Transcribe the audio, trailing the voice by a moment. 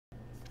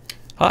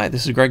Hi,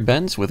 this is Greg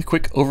Benz with a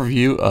quick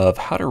overview of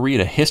how to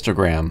read a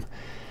histogram.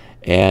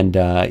 And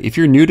if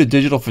you're new to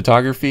digital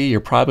photography, you're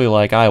probably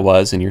like I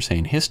was, and you're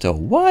saying, "Histo,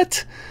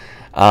 what?"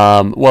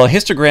 Well, a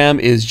histogram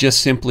is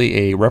just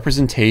simply a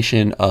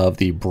representation of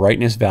the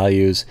brightness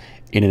values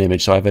in an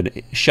image. So I have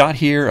a shot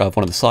here of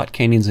one of the slot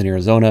canyons in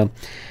Arizona,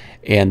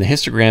 and the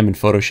histogram in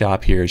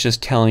Photoshop here is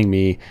just telling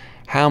me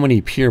how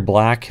many pure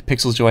black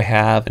pixels do I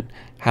have, and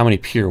how many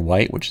pure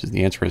white, which is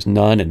the answer is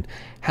none, and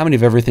how many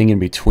of everything in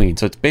between.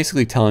 So it's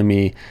basically telling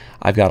me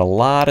I've got a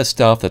lot of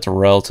stuff that's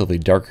relatively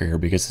darker here,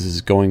 because this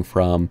is going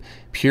from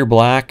pure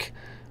black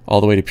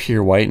all the way to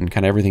pure white and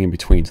kind of everything in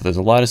between. So there's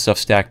a lot of stuff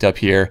stacked up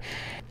here,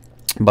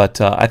 but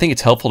I think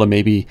it's helpful to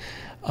maybe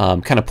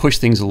kind of push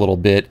things a little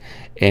bit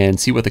and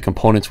see what the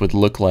components would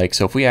look like.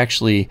 So if we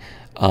actually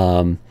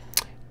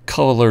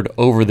colored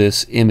over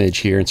this image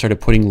here and started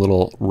putting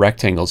little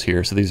rectangles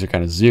here, so these are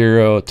kind of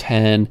 0,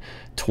 10,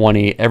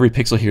 20, every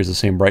pixel here is the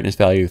same brightness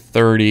value,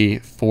 30,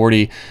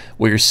 40.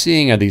 What you're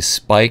seeing are these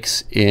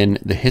spikes in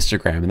the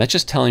histogram, and that's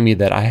just telling me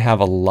that I have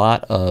a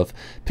lot of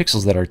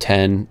pixels that are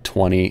 10,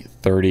 20,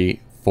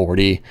 30,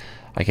 40.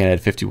 I can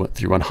add 50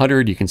 through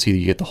 100. You can see that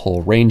you get the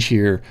whole range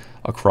here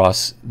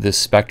across this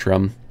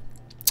spectrum.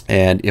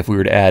 And if we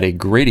were to add a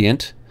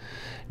gradient,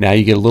 now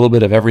you get a little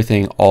bit of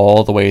everything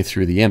all the way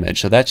through the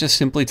image. So that's just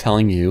simply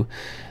telling you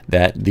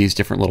that these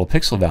different little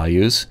pixel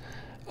values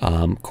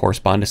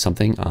correspond to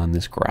something on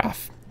this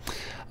graph.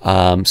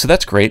 So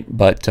that's great,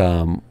 but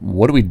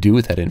what do we do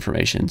with that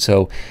information?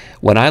 So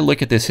when I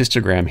look at this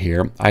histogram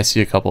here, I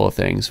see a couple of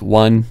things.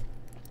 One,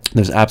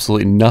 there's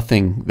absolutely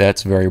nothing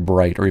that's very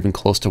bright or even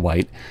close to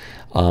white.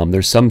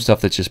 There's some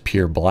stuff that's just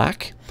pure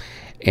black,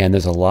 and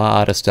there's a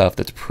lot of stuff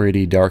that's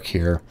pretty dark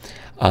here.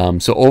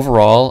 So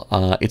overall,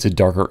 it's a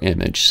darker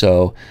image.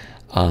 So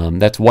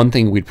that's one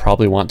thing we'd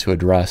probably want to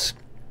address.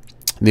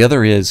 The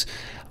other is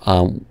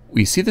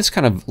we see this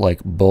kind of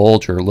like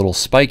bulge or little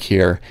spike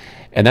here,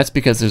 and that's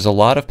because there's a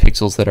lot of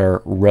pixels that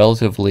are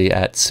relatively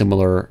at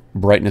similar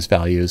brightness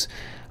values,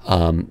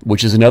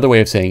 which is another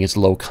way of saying it's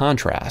low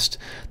contrast.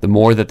 The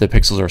more that the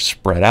pixels are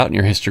spread out in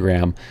your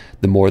histogram,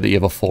 the more that you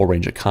have a full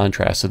range of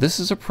contrast. So this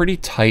is a pretty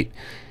tight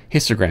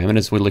histogram, and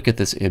as we look at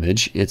this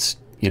image, it's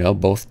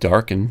both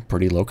dark and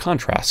pretty low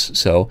contrast.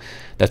 So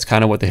that's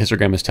kind of what the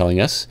histogram is telling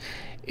us.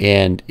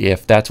 And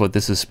if that's what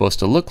this is supposed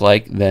to look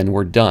like, then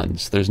we're done.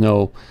 So there's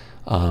no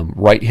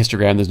right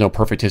histogram, there's no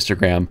perfect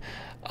histogram,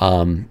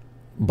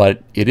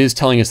 but it is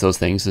telling us those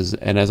things.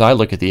 And as I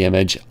look at the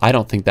image, I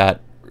don't think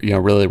that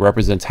really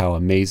represents how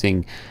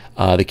amazing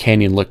the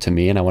canyon looked to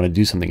me, and I want to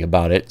do something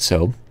about it.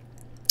 So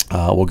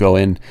we'll go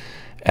in,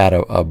 add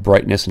a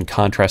brightness and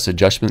contrast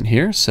adjustment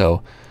here.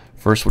 So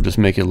first we'll just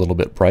make it a little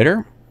bit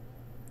brighter,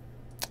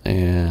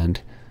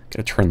 and got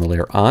to turn the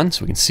layer on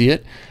so we can see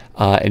it.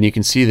 And you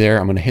can see there,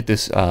 I'm going to hit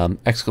this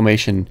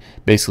exclamation,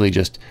 basically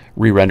just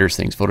re-renders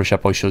things.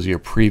 Photoshop always shows you a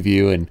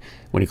preview, and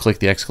when you click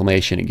the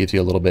exclamation, it gives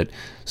you a little bit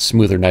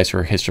smoother,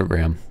 nicer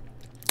histogram.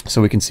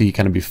 So we can see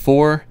kind of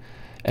before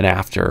and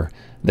after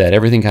that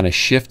everything kind of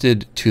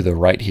shifted to the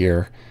right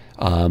here,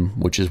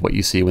 which is what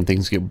you see when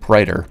things get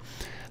brighter.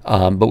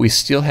 But we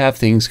still have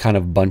things kind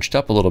of bunched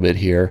up a little bit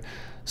here.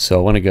 So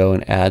I want to go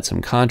and add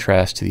some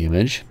contrast to the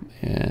image,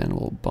 and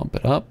we'll bump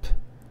it up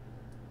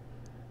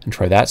and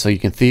try that. So you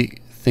can see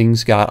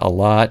things got a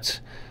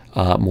lot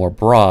more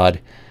broad,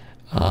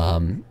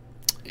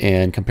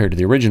 and compared to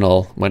the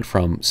original, went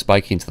from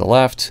spiking to the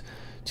left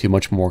to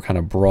much more kind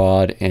of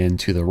broad and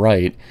to the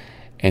right.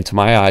 And to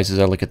my eyes, as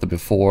I look at the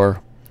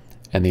before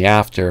and the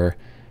after,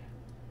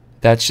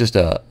 that's just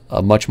a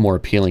much more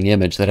appealing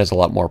image that has a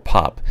lot more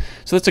pop.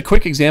 So that's a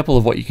quick example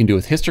of what you can do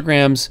with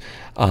histograms.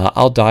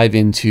 I'll dive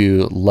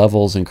into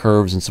levels and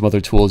curves and some other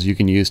tools you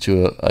can use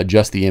to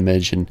adjust the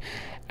image, and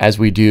as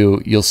we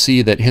do, you'll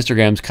see that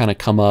histograms kind of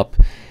come up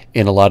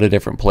in a lot of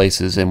different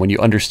places, and when you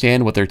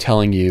understand what they're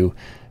telling you,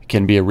 it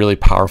can be a really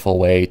powerful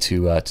way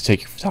to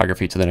take your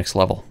photography to the next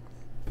level.